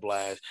put him on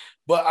blast,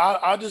 but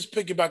I'll just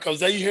pick it back up.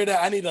 You hear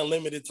that? I need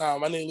unlimited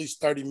time. I need at least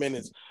 30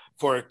 minutes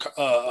for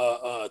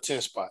a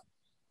 10 Spot.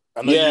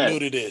 I know you're new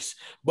to this,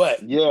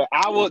 but yeah,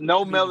 I will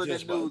no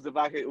Melanin News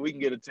if we can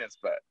get a 10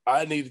 Spot.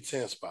 I need a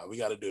 10 Spot. We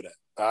got to do that.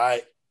 All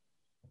right.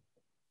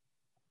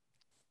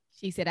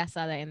 She said, I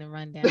saw that in the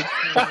rundown.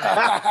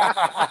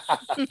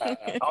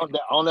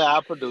 Only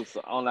our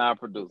producer. All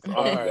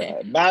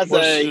right. Bye.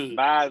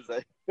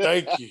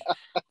 Thank you.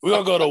 We're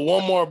going to go to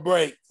one more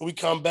break. When we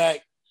come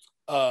back.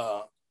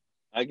 I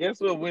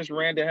guess we'll wish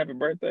Randy happy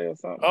birthday or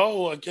something.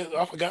 Oh,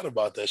 I forgot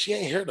about that. She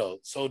ain't here, though.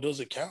 So does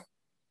it count?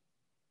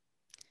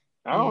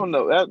 I don't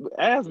know.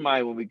 Ask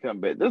Maya when we come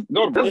back. Let's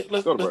go to break.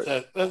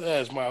 Let's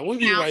ask Maya. We'll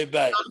be right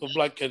back for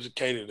Black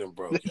Educated and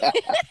Broke.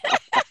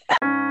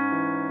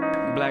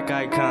 Black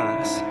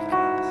Icons.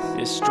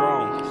 It's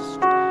strong.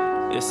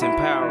 It's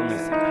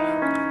empowerment.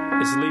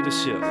 It's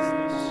leadership.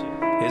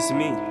 It's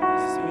me.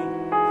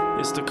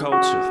 It's the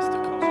culture.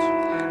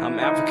 I'm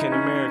African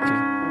American.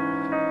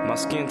 My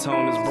skin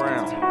tone is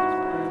brown.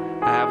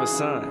 I have a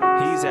son.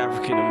 He's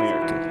African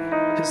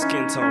American. His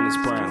skin tone is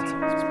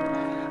brown.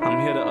 I'm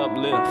here to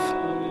uplift.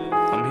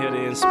 I'm here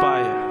to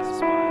inspire.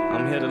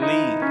 I'm here to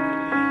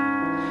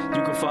lead.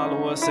 You can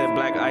follow us at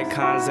Black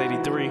Icons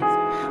 83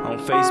 on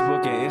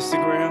Facebook and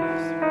Instagram.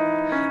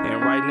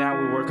 And right now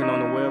we're working on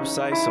the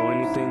website, so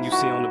anything you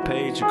see on the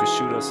page, you can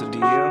shoot us a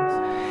DM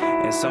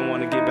and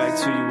someone to get back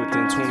to you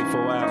within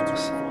 24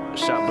 hours.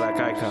 Shop Black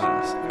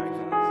Icons.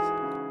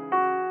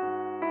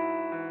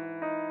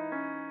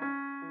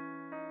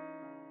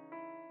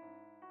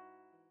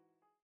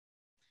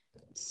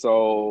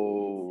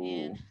 So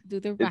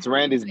it's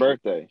Randy's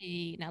birthday.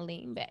 Now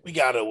lean back. We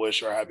gotta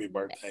wish her happy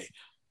birthday,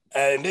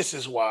 and this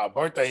is why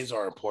birthdays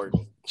are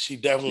important. She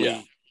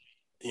definitely,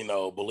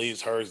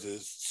 believes hers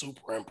is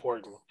super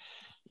important.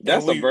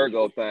 That's a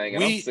Virgo thing,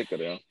 and I'm sick of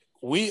them.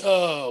 We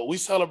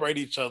celebrate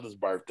each other's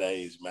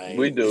birthdays, man.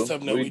 We do. It's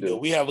something that we do.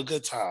 We have a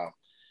good time.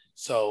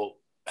 So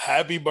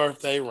happy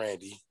birthday,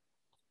 Randy.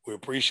 We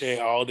appreciate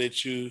all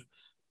that you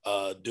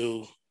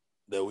do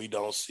that we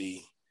don't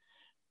see.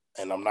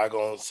 And I'm not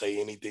going to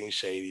say anything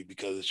shady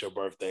because it's your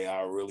birthday.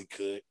 I really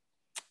could.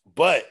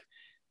 But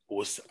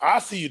I'll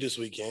see you this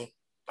weekend.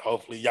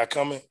 Hopefully. Y'all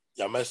coming?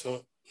 Y'all messing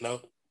with?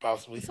 No?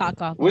 Possibly?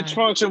 Which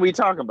function we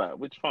talking about?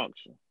 Which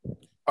function?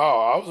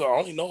 Oh, I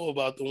only know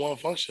about the one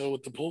function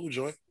with the pool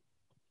joint.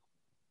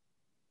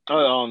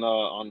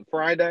 On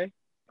Friday?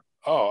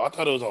 Oh, I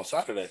thought it was on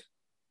Saturday.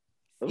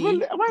 Wait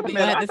a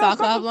minute. Have to talk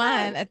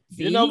offline.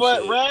 You know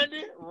what,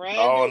 Randy?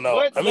 Oh, no.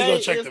 Let me go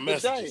check the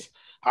messages.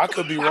 I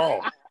could be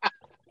wrong.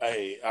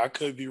 Hey, I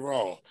could be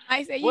wrong.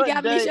 I said you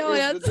got me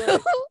showing up too.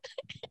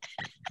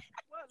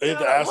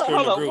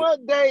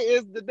 What day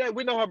is the day?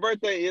 We know her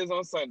birthday is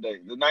on Sunday,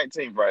 the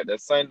 19th, right?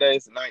 That's Sunday.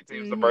 It's the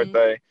 19th, the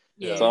birthday.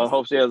 Yeah. So I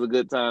hope she has a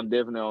good time,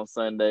 definitely on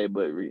Sunday.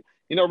 But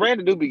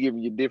Randy do be giving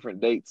you different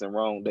dates and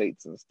wrong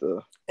dates and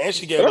stuff. And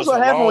she gave us. That's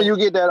what happens when you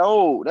get that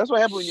old. That's what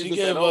happens when you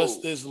get that old. She gave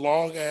us this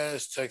long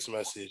ass text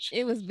message.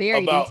 It was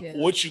very about detailed.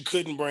 What you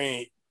couldn't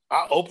bring.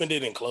 I opened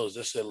it and closed.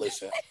 I said,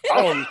 "Listen,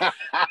 I don't.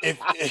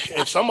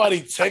 if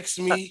somebody texts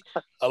me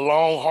a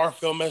long,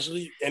 heartfelt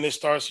message and it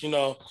starts,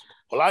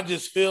 I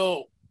just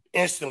feel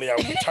instantly I'm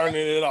turning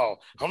it off.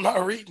 I'm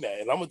not reading that,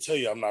 and I'm gonna tell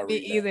you, I'm not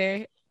reading either.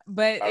 That.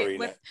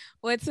 But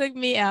what took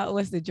me out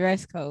was the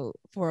dress code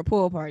for a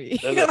pool party.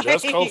 There's a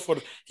dress code for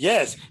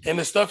yes, and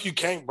the stuff you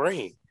can't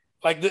bring.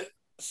 Like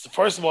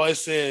first of all, it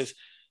says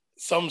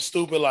something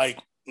stupid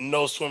like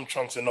no swim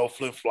trunks and no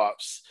flip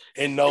flops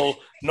and no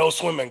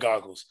swimming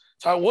goggles.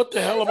 So what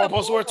the hell am I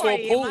supposed to wear to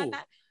a pool? Am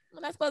I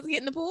not supposed to get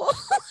in the pool?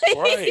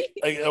 Right?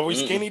 Like, are we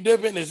skinny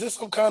dipping? Is this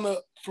some kind of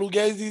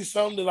fugazi?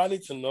 Something that I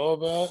need to know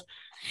about?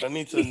 I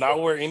need to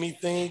not wear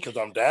anything because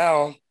I'm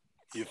down.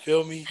 You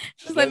feel me?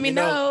 Just let me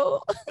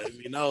know. Let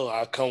me know.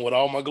 I'll come with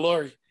all my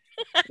glory.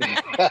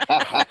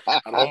 I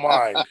don't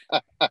mind.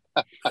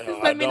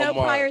 Just let me know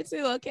prior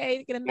to,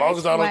 okay? As long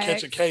as I don't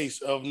catch a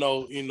case of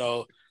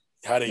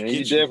how they get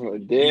you.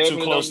 Definitely too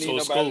close to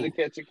a school. to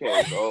catch a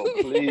case. Oh,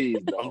 please.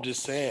 I'm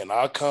just saying,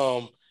 I'll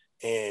come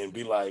and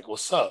be like,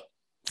 "What's up?"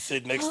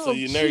 Sit next to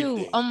you and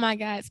everything. Oh my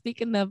God!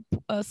 Speaking of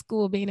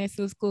school, being next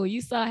to a school,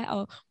 you saw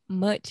how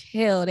much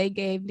hell they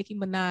gave Nicki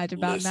Minaj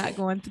about not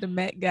going to the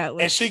Met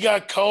Gala, and she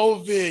got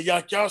COVID.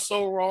 Y'all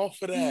so wrong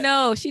for that.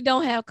 No, she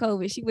don't have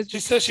COVID. She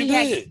said she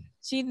did.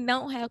 She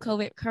don't have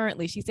COVID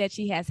currently. She said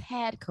she has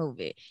had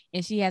COVID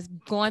and she has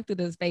gone through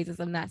those phases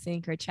of not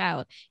seeing her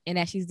child and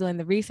that she's doing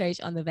the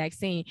research on the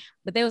vaccine.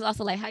 But they was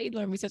also like, how you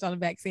doing research on the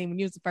vaccine when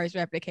you was the first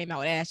rapper that came out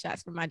with ass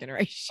shots for my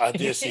generation? I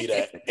did see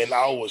that and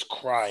I was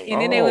crying.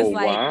 And then it was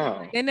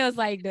like, then it was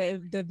like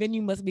the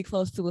venue must be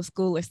close to a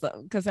school or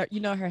something because her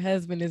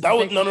husband is. That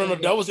was no.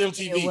 That was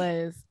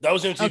MTV. That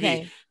was MTV.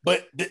 Okay.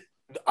 But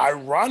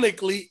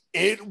ironically,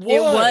 it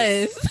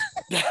was.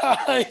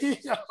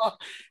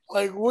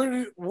 Like,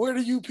 where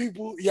do you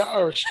people?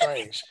 Y'all are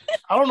strange.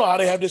 I don't know how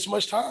they have this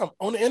much time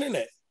on the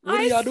internet. What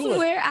are y'all doing? I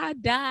swear I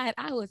died.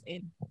 I was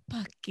in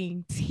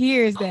fucking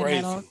tears that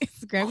night on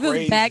Instagram. It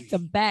was back to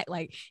back.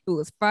 Like, it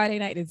was Friday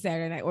night and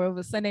Saturday night, or it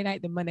was Sunday night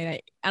and Monday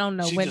night. I don't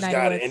know she what just night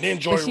got it was. And then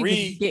Joy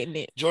Reid getting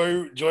it.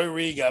 Joy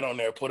Reid got on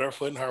there, put her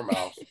foot in her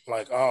mouth.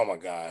 Like, oh my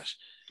gosh.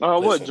 Oh,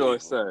 what Joy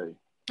say?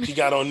 She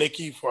got on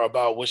Nicki for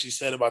about what she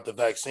said about the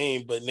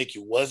vaccine, but Nicki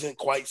wasn't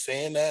quite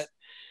saying that.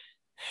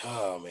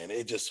 Oh man,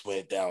 it just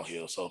went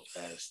downhill so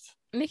fast.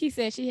 Nicki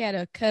said she had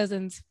a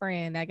cousin's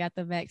friend that got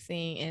the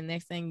vaccine, and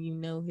next thing you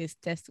know, his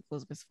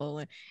testicles were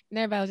swollen. And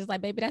everybody was just like,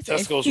 "Baby, that's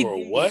testicles were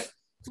what?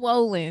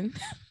 Swollen."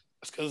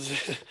 That's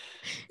because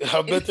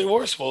I bet they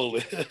were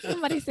swollen.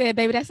 Somebody said,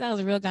 "Baby, that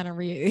sounds real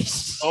gonorrhea."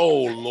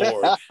 Oh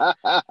Lord!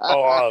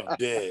 Oh, I'm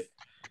dead.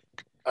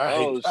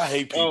 I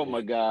hate people. Oh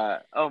my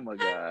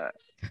God!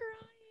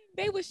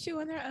 They was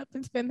chewing her up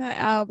and spitting her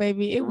out,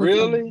 baby. It was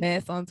really a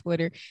mess on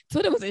Twitter.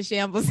 Twitter was in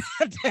shambles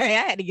after I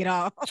had to get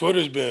off.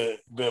 Twitter's been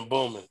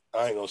booming.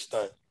 I ain't gonna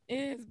stunt.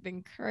 It's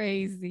been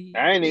crazy.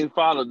 I ain't even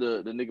followed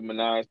the Nicki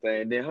Minaj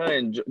thing. Then her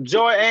and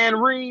Joy-Ann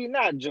Reid,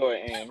 not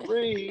Joy-Ann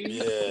Reid.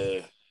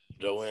 Yeah,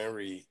 Joy-Ann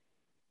Reid.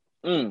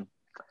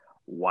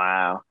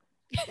 Wow.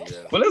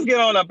 Yeah. Well, let's get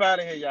on up out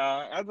of here,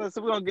 y'all. As I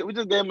said, we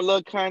just gave them a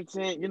little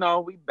content.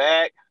 We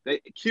back.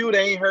 Q,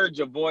 they ain't heard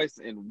your voice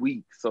in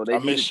weeks, so they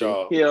missed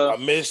y'all. I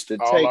missed the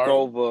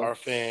takeover. Our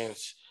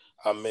fans.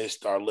 I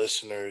missed our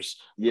listeners.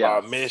 Yeah,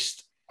 I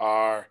missed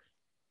our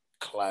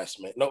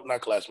classmate. Nope,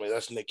 not classmate.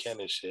 That's Nick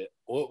Cannon shit.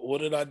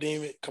 What did I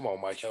deem it? Come on,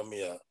 Mike, help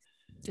me out.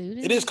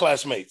 It is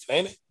classmates,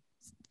 ain't it?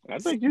 I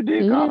think you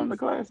did call them the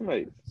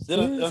classmates.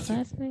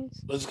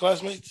 Classmates? Was it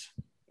classmates?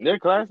 They're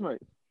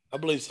classmates. I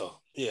believe so.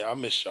 Yeah, I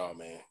miss y'all,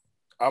 man.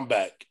 I'm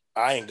back.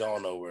 I ain't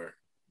going nowhere.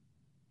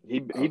 He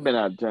been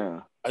out of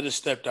town. I just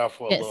stepped out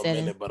for a little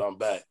minute, but I'm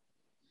back.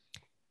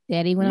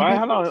 Daddy went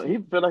on vacation. He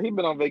feel like he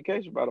been on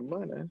vacation about a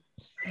month now.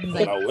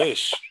 Like, I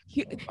wish.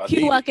 He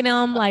walking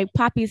on like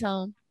Poppy's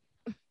home.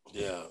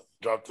 Yeah,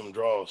 drop them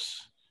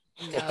draws.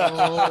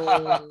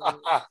 No.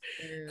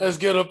 Let's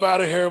get up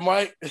out of here,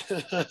 Mike.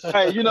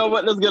 Hey, you know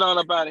what? Let's get on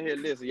up out of here.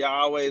 Listen,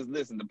 y'all always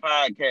listen to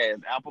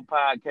podcasts, Apple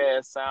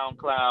Podcasts,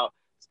 SoundCloud,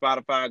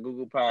 Spotify,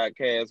 Google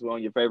Podcasts. We're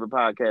on your favorite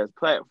podcast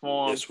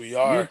platform. Yes, we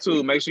are.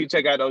 YouTube. Make sure you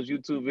check out those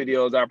YouTube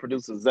videos. Our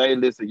producer Zay,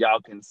 listen,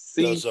 y'all can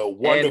see does a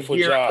wonderful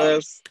and hear job.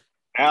 us.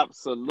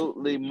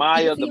 Absolutely.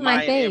 Maya, the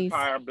Mayan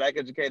Empire,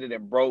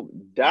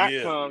 blackeducatedandbroke.com.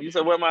 Yeah. You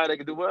said, where Maya, they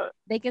can do what?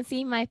 They can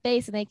see my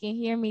face and they can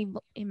hear me,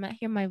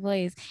 hear my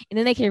voice. And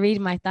then they can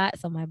read my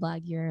thoughts on my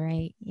blog. You're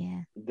right.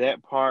 Yeah.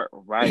 That part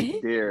right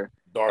there.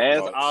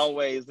 As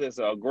always, it's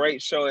a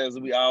great show as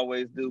we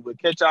always do. But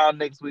catch y'all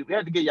next week. We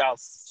have to get y'all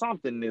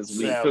something this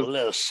week. A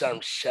little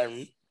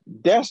something.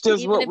 That's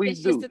just what we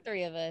do. Just the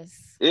three of us.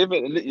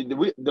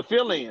 The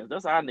fill-ins.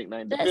 That's our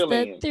nickname. The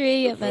fill-ins. The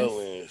three of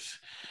us.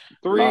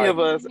 Three of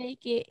us.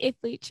 Make it if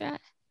we try.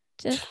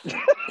 Just. You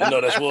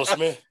know that's Will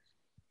Smith.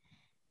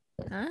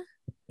 Huh?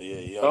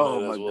 Yeah.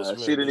 Oh my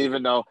God, she didn't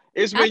even know.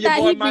 It's when your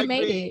boy Mike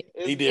B.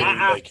 He did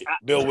remake it.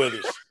 Bill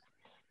Withers.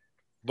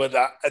 But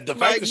the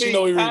fact that she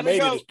know he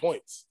remade it is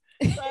points.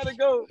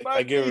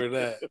 I give her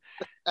that.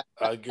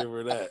 Like,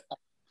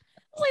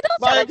 don't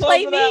try to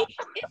play me.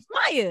 It's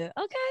Maya,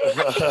 okay?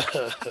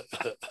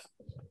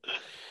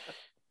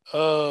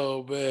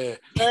 Oh man.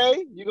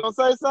 Hey, you gonna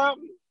say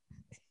something?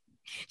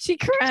 She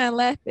crying,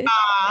 laughing.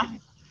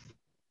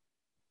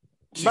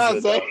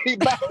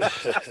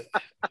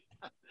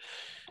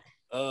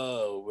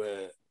 Oh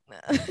man.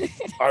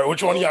 All right,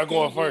 which one of y'all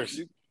going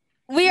first?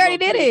 We already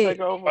did it.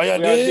 Oh, y'all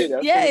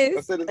did? Yes.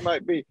 I said it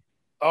might be.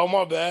 Oh,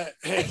 my bad.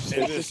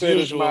 As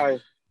usual,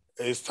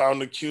 it's time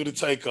to cue the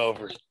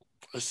takeover.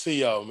 Let's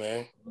see y'all,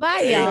 man.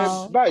 Bye,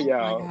 y'all. Bye,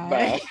 y'all. Oh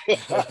Bye.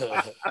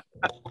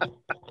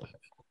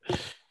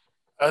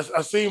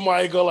 I seen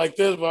Maya go like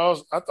this,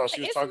 but I thought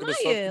she was It's talking to Maya.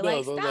 something Like,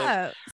 else. I was stop.